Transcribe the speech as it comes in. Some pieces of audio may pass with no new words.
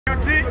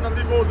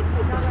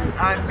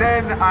and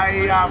then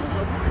I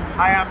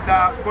am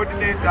the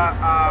coordinator, I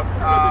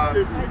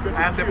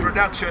am the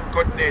production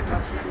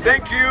coordinator.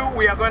 Thank you.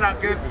 We are going to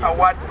get a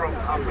word from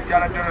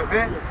Mujara Dorothy,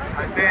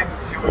 and then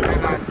she will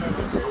tell us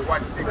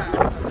what next.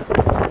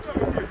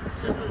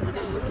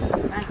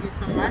 Thank you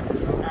so much.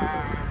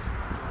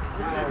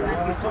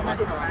 Thank you so much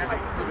for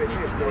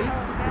coordinating this.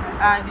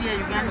 Dear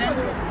Ugandans,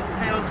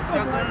 fellow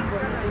struggleists,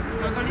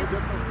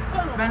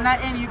 but not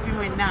NUP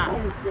right now.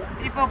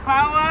 People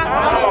power,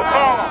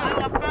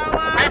 power,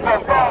 People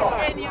power.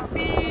 NUP,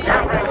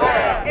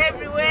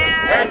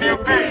 Everywhere.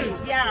 NUP.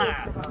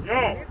 Yeah.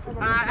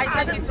 I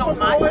thank you so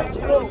much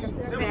for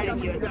sparing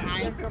your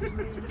time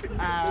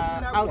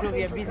out of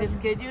your busy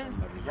schedules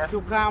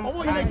to come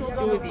and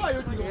do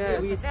this.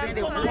 We spend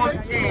a whole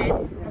day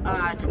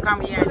to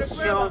come here and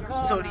show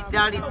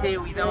solidarity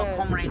with our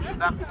comrades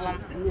back home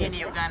in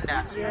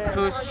Uganda,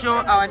 to show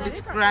our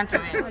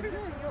disgruntlement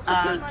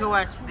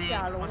towards the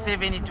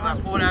Museveni to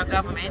Akola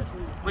government,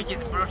 which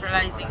is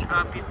brutalizing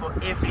our people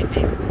every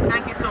day.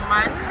 Thank you so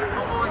much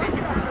for all the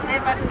difference.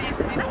 Ever since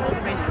this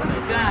movement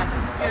began,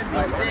 has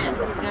been there.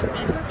 We have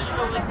been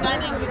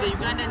standing with the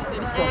Ugandans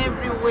in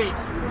every way,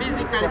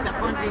 physically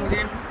supporting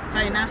them,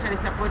 financially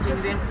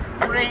supporting them,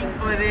 praying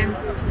for them,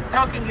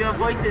 talking your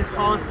voices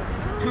hoarse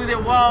to the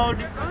world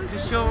to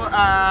show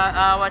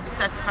our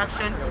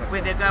dissatisfaction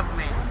with the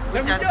government,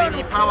 which has been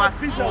in power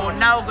for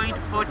now going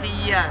to 40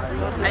 years.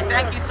 I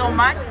thank you so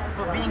much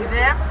for being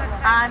there,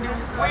 and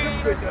we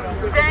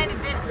send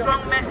this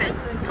strong message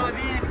to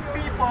the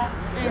people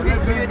in this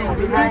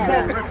building behind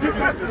us.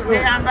 The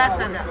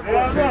ambassador.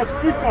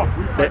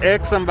 The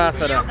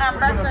ex-ambassador.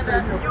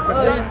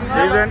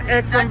 He's an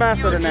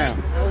ex-ambassador now.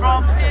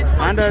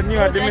 Under new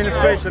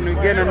administration, we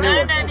get a new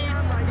one.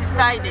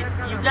 Decided,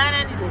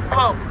 Ugandans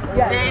spoke,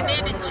 they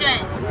need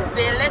change.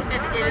 They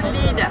elected a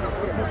leader,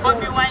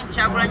 Bobby Wine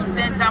Chagulanyi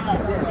Sentamu.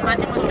 But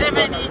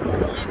Museveni,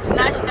 he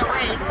snatched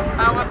away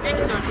our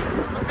victory.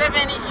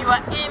 Museveni, you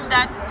are in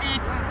that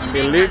seat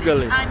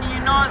illegally. And you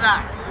know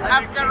that.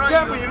 After all,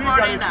 you're a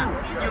foreigner.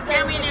 You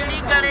came in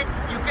illegally,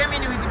 you came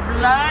in with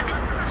blood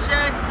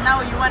shed,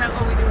 now you want to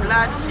go with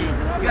bloodshed.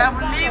 You have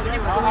lived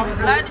with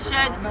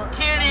bloodshed,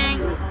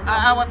 killing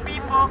our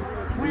people.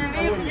 We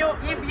leave you,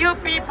 if you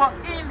people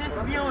in this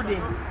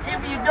building, if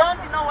you don't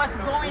know what's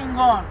going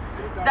on,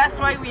 that's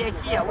why we are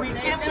here. We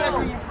came here to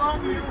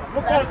inform you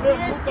that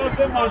this is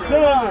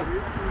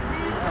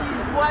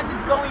what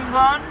is going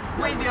on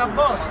with your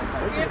boss.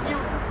 If you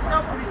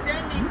stop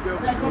pretending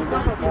that you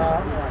don't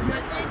know,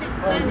 you're eating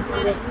blood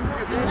money.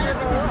 Instead of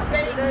it is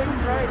paying you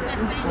to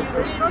sustain you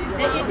in this,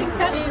 they're eating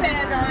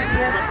taxpayers' money.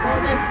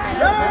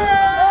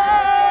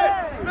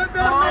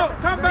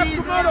 Come back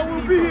tomorrow,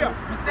 we'll be here.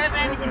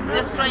 Museveni is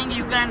destroying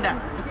Uganda.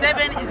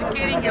 Museveni is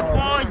killing a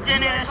whole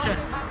generation.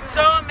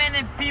 So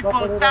many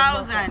people,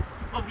 thousands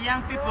of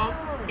young people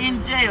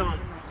in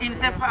jails, in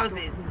safe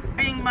houses,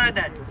 being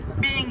murdered,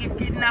 being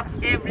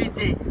kidnapped every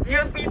day.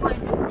 Young people in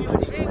this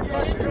building, you need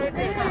to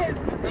speak up.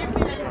 If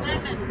you are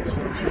Ugandan, you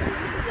speak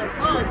your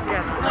boss,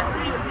 stop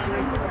doing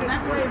this.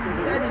 That's why we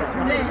decided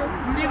today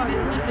to leave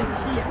this message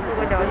here.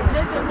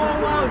 Let the whole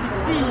world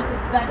see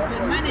that the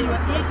money you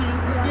are eating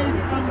is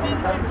from these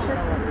people.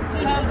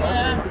 See how they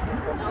are.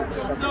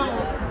 So,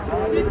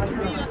 this could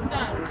be your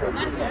son,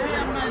 that could be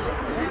your mother,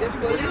 this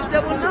could be your they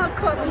will not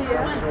come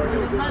here.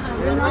 Your mother,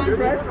 your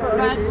father.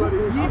 But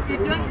if you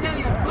don't tell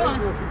your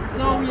boss,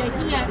 so we are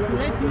here to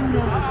let you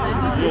know that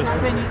this is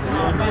happening in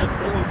our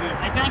country.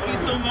 I thank you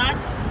so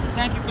much.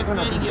 Thank you for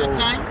spending your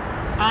time.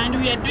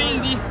 And we are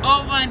doing this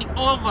over and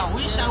over.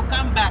 We shall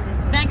come back.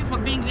 Thank you for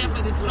being there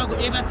for the struggle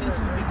ever since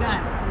we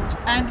began.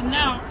 And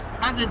now,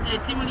 as a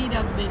team leader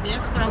of the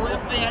diaspora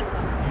welfare,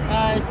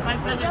 it's my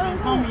pleasure to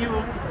inform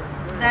you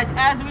that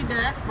as with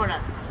diaspora,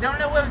 the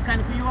only way we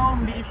can create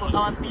meal for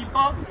our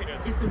people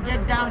is to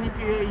get down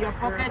into your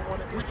pockets.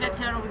 We take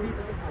care of these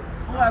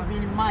who have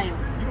been mimed,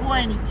 who are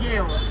in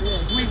jails.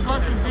 We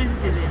go to visit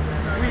them.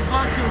 We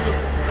go to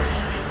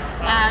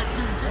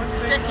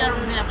take care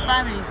of their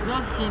families.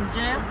 Those in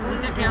jail, we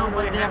take care of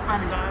their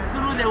families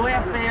through the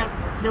welfare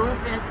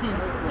team.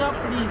 So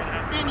please,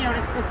 in your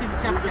respective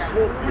chapters,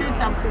 please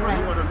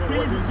subscribe.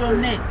 Please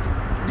donate.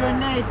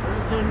 Donate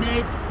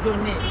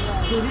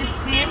to this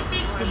team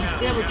to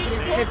be able to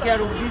take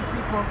care of these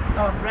people,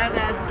 our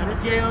brothers in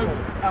jails,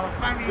 our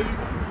families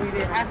with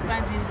their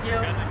husbands in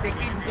jail. The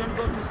kids don't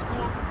go to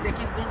school, the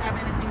kids don't have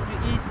anything to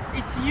eat.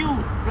 It's you,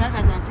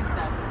 brothers and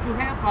sisters, to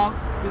help out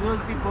with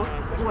those people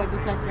who are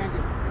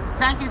disadvantaged.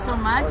 Thank you so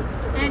much.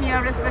 In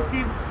your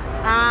respective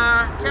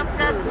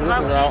chapters, you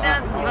have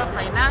leaders, you have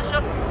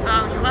financial,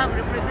 you have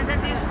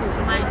representatives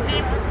to my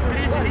team.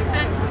 Please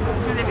listen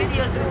to the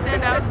videos we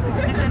send out,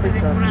 listen to the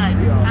cry.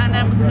 And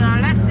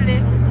lastly,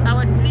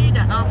 our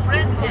leader, our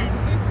president,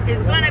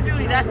 is going to be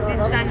with us this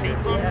Sunday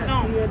on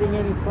Zoom.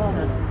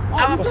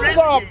 Our What's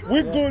president up?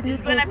 We good, we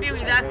is going to good. be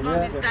with us on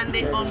this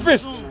Sunday on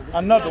Fist, Zoom.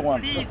 another So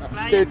one. please,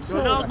 State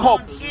log on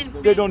cops, in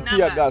they big don't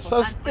tear numbers gas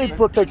us, and they please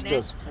protect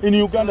connect us. In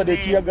Uganda, they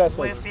to tear the gas us.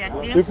 welfare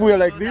team If we are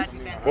like so this, that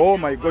we can oh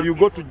take my care God, you of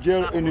go our to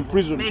jail people. and in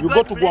prison. May You go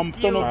God to bless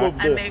Guantanamo you, over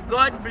and may there.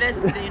 God bless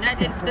the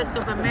United States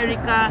of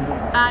America,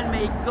 and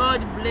may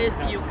God bless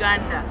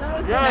Uganda.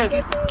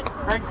 Yes.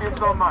 Thank you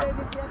so much.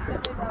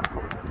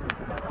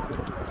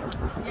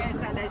 Yes,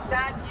 and I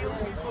thank you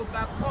people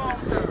back home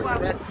who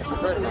have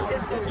stood the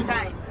test of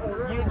time.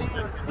 You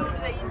stood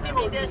the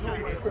intimidation.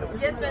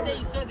 Yesterday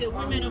you saw the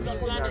women of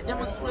Uganda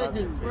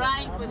demonstrating,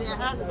 crying for their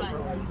husbands,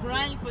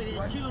 crying for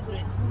their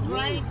children,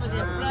 crying for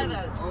their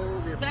brothers.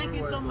 Thank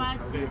you so much.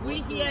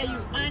 We hear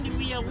you and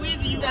we are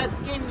with you as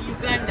in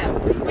Uganda.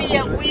 We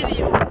are with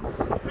you.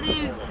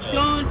 Please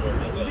don't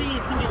be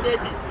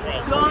intimidated.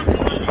 Don't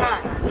lose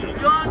heart.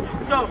 Don't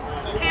stop.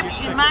 Keep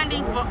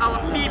demanding for our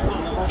people.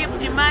 Keep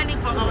demanding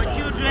for our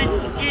children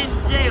in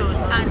jails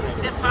and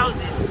safe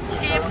houses.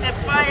 Keep the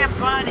fire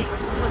burning.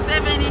 For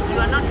 7 years, you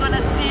are not going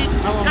to sit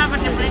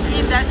comfortably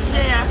in that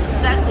chair.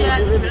 That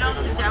chair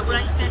belongs to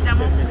Chagulanyi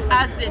Sentamu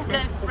as the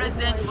 10th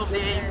president of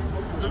the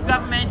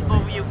government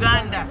of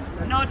Uganda,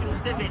 not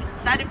Museveni.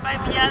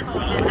 35 years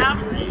is enough,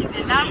 is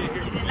enough,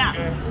 is enough.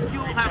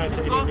 You have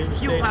to go,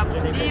 you have to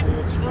live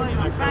for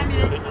your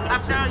family.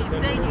 After all, you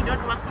say you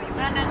don't work for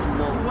Ugandans,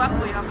 you work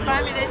for your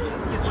family,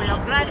 for your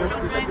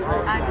grandchildren,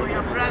 and for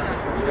your brothers.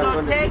 So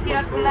take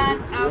your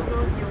plans out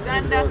of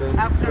Uganda.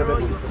 After all,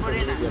 you're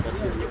foreigners.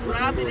 You grew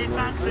up in the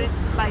country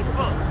by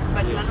force,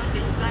 but you are not a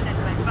Ugandan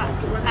by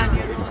birth, and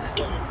you know that.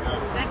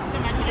 Thank you so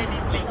much,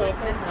 ladies. May God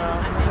bless you,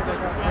 and may God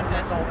grant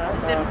us a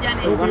safe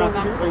journey.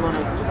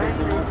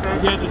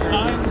 Yeah, the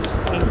signs,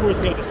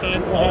 unfortunately, the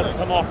signs will have to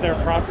come off their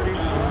property.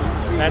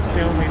 That's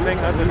the only thing.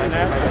 Other than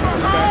that,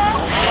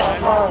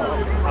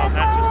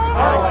 that's just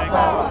another thing.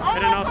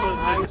 And then also,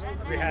 just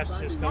rehash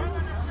system.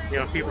 You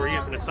know, if people are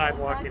using the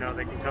sidewalk, you know,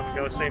 they can come and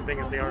go. Same thing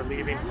if they are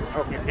leaving.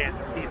 You can't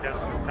feed them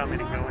coming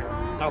and going.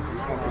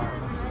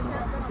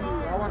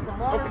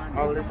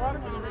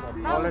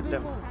 I'll let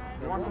them.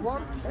 You want some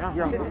water?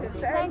 Yeah.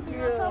 Thank you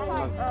so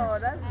much. Oh,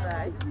 that's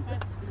nice.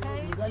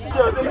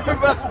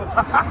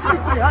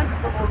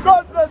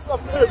 God bless them.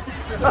 We need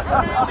to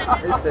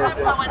pray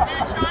for our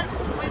nation.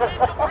 We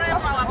need to pray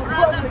for our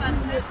brothers and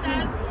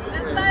sisters. The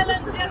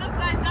silent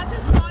genocide that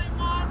is going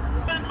on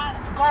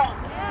must go.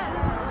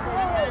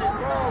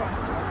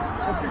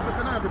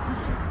 Can I have a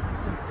picture?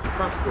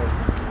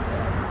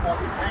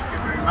 Thank you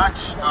very much,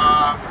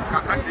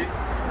 Kakati.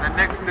 The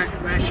next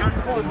destination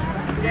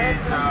is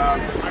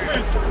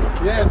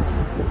yes.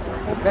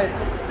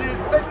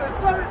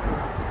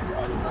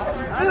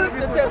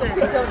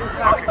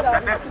 the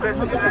next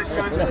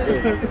destination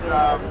is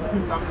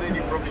some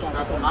lady promised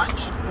us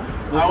lunch.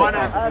 I want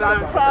to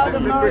thank the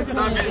Secret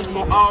Service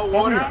for our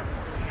water.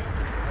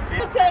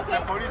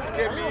 The police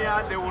came here,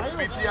 they will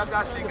be tear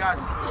gassing us.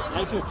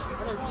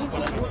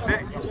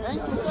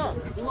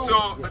 So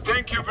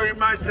thank you very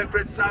much,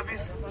 Secret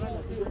Service,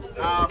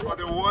 for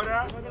the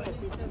water,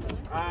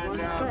 and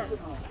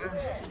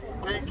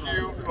thank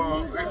you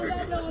for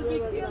everything.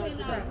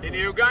 In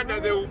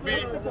Uganda, they will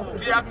be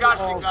tear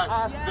gassing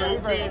us. They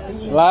will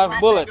be Live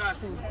bullets.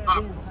 us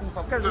up.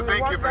 So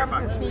thank you very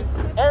much.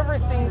 Every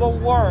single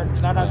word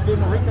that has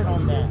been written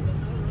on there.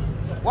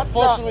 What's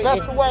the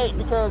best way?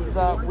 Because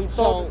we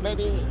thought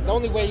maybe the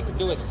only way you can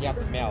do it is you have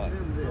to mail it.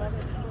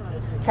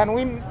 can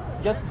we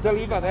just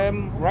deliver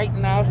them right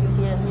now since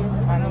we're here,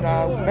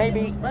 and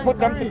maybe put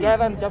them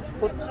together and just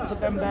put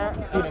them there?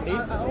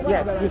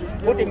 Yes,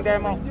 just putting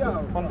them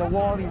on the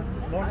wall is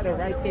not the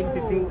right thing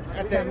to do.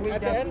 At the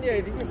end, yeah,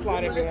 you can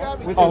slide it in.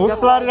 Oh, we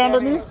slide it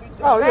underneath?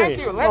 Oh, yeah. Thank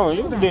you. Oh,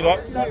 you can do that.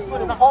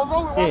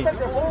 Although we wanted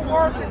the whole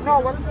world to know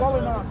what's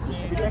going on.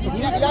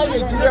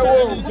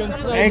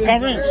 Hey,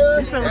 Karim,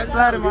 you said we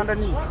slide him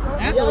underneath.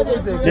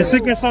 The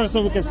Secret Service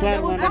so we can slide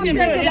him underneath.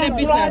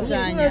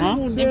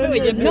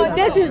 No,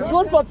 this is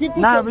good for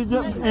people. Nah, we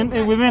just,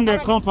 within the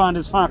compound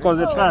is fine because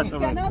it's trash.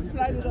 Okay,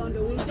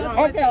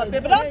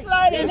 but don't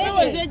slide it.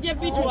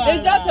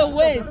 It's just a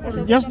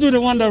waste. Just do the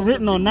one that's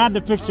written on, not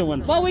the picture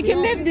ones. But we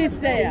can leave this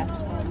there.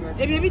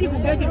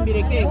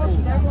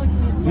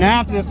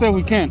 Now they say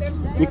we can't.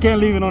 We can't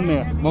leave it on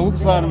there. But we can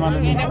slide them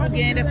underneath.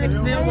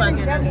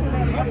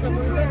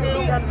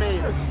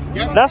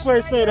 That's why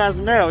it say that's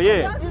mail,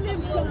 yeah.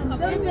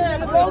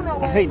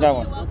 I hate that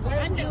one.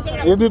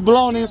 It'll be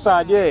blown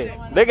inside,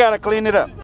 yeah. They gotta clean it up.